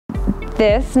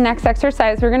This next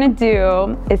exercise we're gonna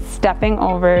do is stepping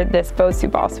over this Bosu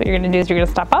ball. So what you're gonna do is you're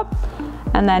gonna step up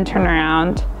and then turn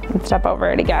around and step over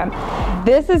it again.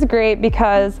 This is great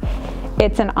because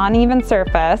it's an uneven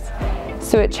surface,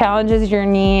 so it challenges your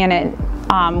knee and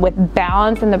it with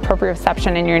balance and the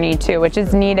proprioception in your knee too, which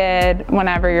is needed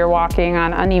whenever you're walking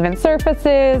on uneven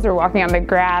surfaces or walking on the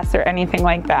grass or anything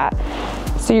like that.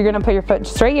 So you're gonna put your foot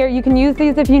just right here. You can use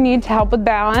these if you need to help with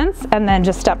balance, and then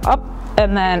just step up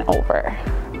and then over.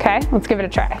 Okay, let's give it a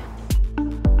try.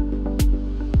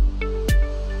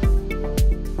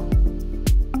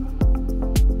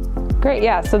 Great,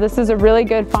 yeah, so this is a really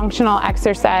good functional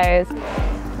exercise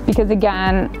because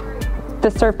again, the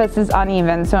surface is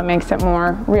uneven, so it makes it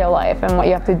more real life and what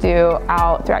you have to do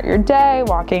out throughout your day,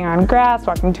 walking on grass,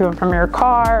 walking to and from your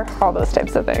car, all those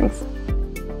types of things.